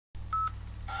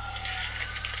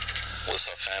What's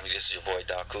up, family? This is your boy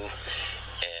Daku,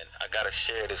 and I gotta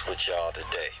share this with y'all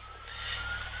today.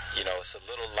 You know, it's a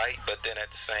little light, but then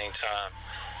at the same time,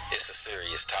 it's a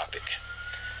serious topic.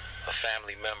 A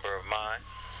family member of mine,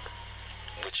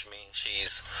 which means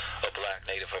she's a black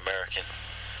Native American,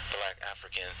 black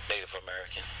African Native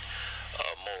American,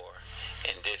 more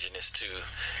indigenous to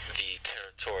the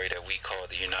territory that we call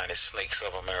the United Snakes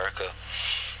of America.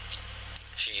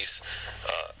 She's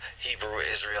Hebrew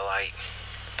Israelite,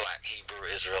 black Hebrew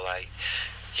Israelite.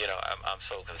 You know, I'm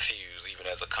so confused. Even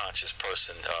as a conscious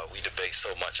person, we debate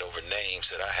so much over names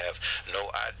that I have no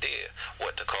idea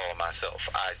what to call myself.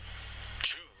 I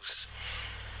choose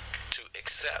to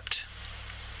accept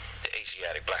the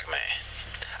Asiatic black man.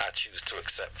 I choose to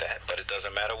accept that, but it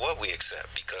doesn't matter what we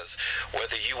accept, because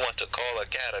whether you want to call a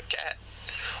cat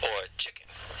or a chicken,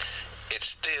 it's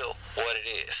still what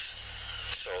it is.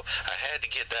 So I had to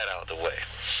get that out of the way.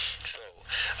 So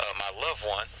my loved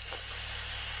one,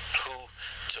 who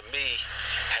to me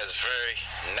has very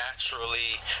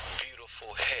naturally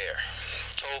beautiful hair,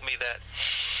 told me that,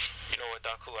 you know what,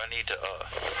 Daku, I need to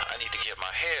get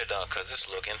my hair done because it's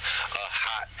looking a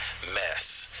hot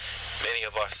mess. Many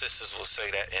of our sisters will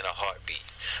say that in a heartbeat.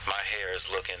 My hair is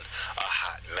looking a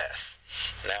hot mess.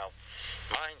 Now,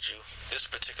 mind you, this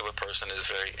particular person is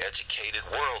very educated,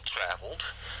 world-traveled,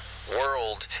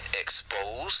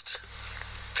 world-exposed,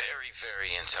 very,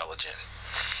 very intelligent.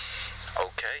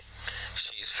 Okay?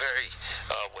 She's very,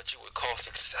 what you would call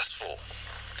successful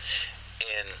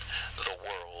in the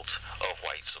world of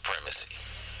white supremacy.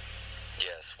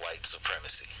 Yes, white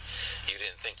supremacy. You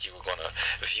didn't think you were going to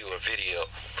view a video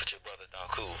with your brother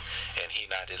Daku and he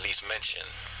not at least mention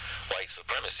white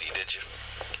supremacy, did you?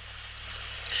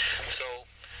 So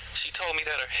she told me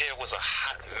that her hair was a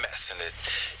hot mess and that,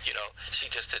 you know, she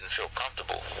just didn't feel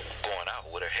comfortable going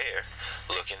out with her hair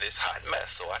looking this hot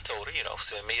mess. So I told her, you know,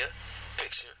 send me a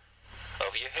picture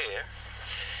of your hair.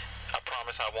 I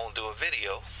promise I won't do a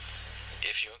video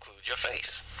if you include your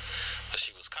face. But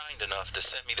she was kind enough to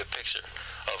send me the picture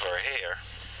of her hair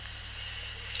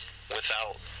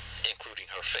without including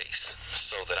her face,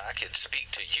 so that I could speak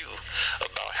to you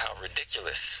about how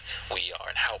ridiculous we are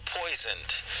and how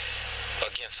poisoned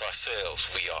against ourselves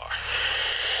we are.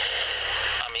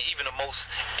 I mean, even the most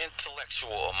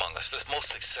intellectual among us, the most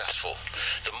successful,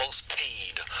 the most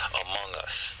paid among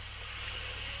us,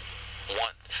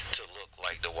 want to look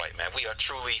like the white man. We are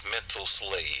truly mental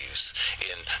slaves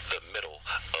in the middle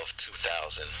of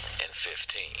 2015.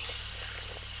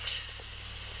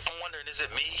 I'm wondering, is it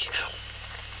me,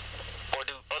 or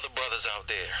do other brothers out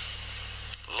there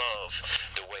love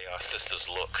the way our sisters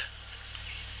look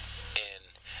in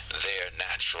their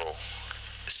natural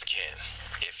skin,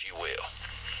 if you will?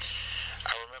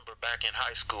 I remember back in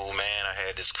high school, man, I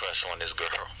had this crush on this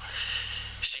girl.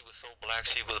 She was so black,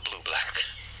 she was blue-black.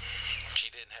 She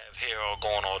didn't have hair all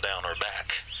going all down her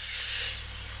back.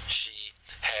 She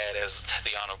had, as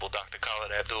the Honorable Dr.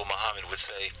 Khalid Abdul Muhammad would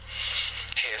say,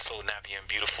 hair so nappy and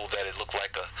beautiful that it looked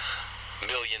like a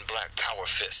million black power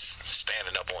fists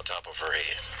standing up on top of her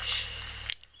head.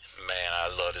 Man, I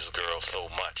love this girl so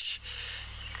much,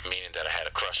 meaning that I had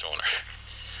a crush on her.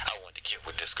 I wanted to get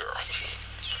with this girl.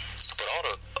 But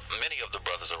many of the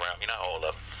brothers around me, not all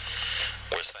of them,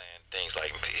 were saying things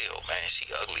like, ew, man, she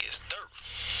ugly as dirt.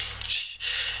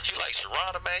 You like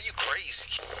Sharana, man, you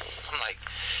crazy. I'm like,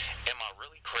 am I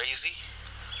really crazy?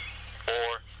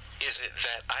 Or is it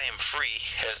that I am free,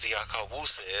 as the Akawu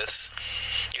says?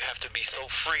 You have to be so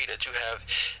free that you have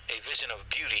a vision of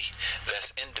beauty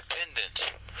that's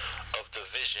independent of the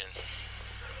vision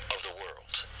of the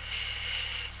world.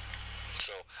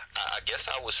 So I guess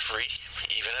I was free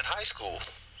even in high school,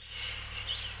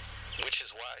 which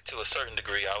is why, to a certain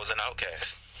degree, I was an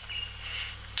outcast.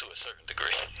 To a certain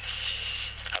degree.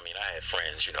 I mean, I had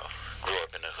friends, you know, grew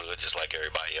up in the hood just like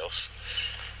everybody else,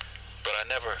 but I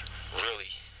never really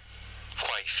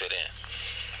quite fit in,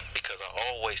 because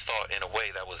I always thought in a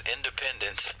way that was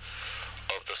independent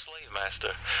of the slave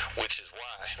master, which is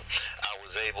why I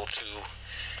was able to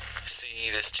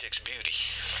see this chick's beauty.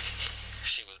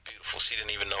 She was beautiful. She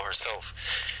didn't even know herself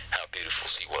how beautiful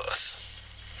she was.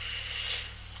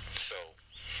 So,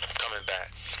 coming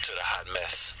back to the hot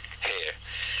mess hair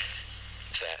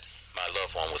that my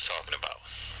loved one was talking about.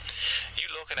 You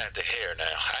looking at the hair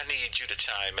now. I need you to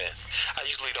chime in. I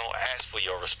usually don't ask for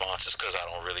your responses because I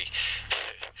don't really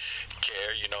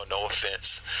care, you know, no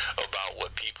offense, about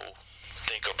what people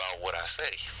think about what I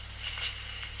say.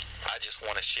 I just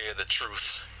want to share the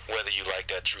truth, whether you like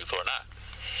that truth or not.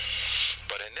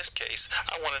 But in this case,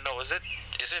 I want to know, is it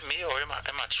me, or am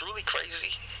I truly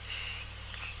crazy?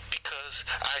 Because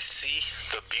I see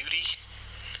the beauty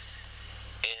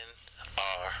in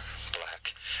are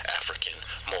black, African,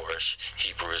 Moorish,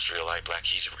 Hebrew Israelite, black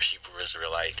Hebrew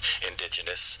Israelite,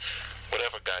 indigenous,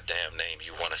 whatever goddamn name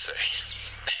you want to say.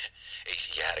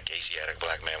 Asiatic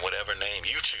black man, whatever name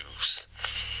you choose.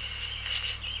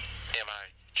 Am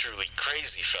I truly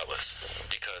crazy, fellas?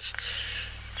 Because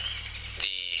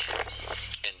the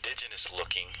indigenous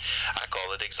looking, I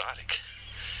call it exotic.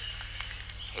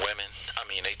 Women, I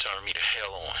mean, they turn me to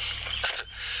hell on.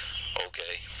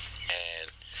 Okay?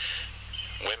 And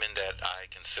women that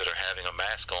I consider having a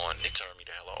mask on, they turn me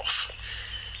the hell off.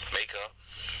 Makeup,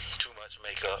 too much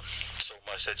makeup, so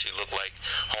much that you look like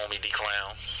Homie D.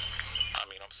 Clown. I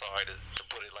mean, I'm sorry to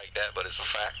put it like that, but it's a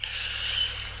fact.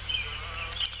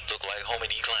 Look like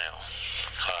Homie D. Clown,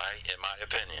 alright, in my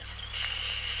opinion.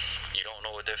 You don't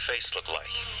know what their face look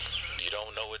like. You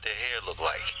don't know what their hair look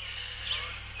like.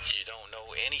 You don't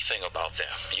know anything about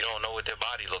them. You don't know what their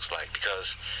body looks like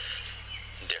because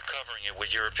they're covering it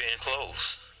with European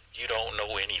clothes. You don't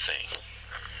know anything.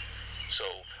 So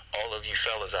all of you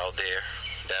fellas out there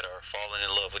that are falling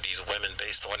in love with these women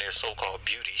based on their so-called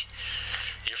beauty,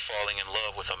 you're falling in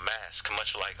love with a mask,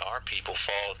 much like our people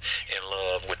fall in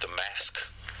love with the mask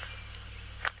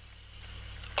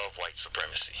of white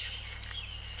supremacy.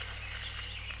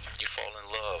 You fall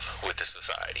in love with the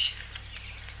society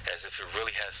as if it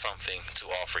really has something to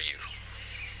offer you.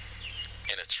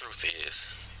 And the truth is,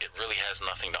 it really has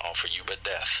nothing to offer you but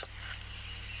death.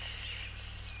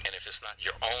 And if it's not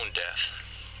your own death,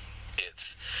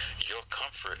 it's your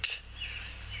comfort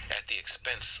at the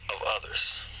expense of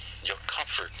others. Your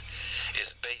comfort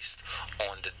is based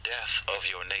on the death of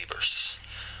your neighbors,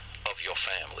 of your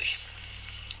family.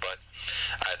 But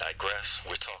I digress.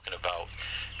 We're talking about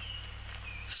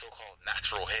so-called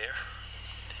natural hair.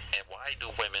 And why do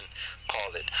women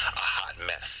call it a hot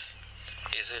mess?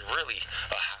 Is it really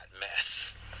a hot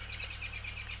mess?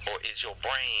 Or is your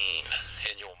brain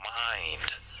and your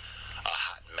mind a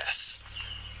hot mess?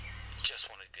 Just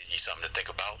want to give you something to think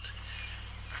about.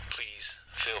 Please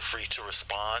feel free to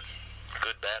respond.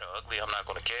 Good, bad, or ugly, I'm not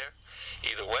going to care.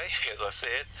 Either way, as I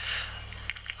said,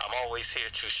 I'm always here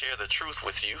to share the truth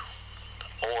with you,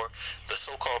 or the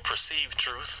so-called perceived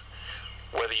truth,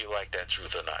 whether you like that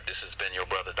truth or not. This has been your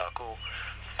brother Daku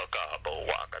Akabo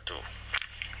Wakatu.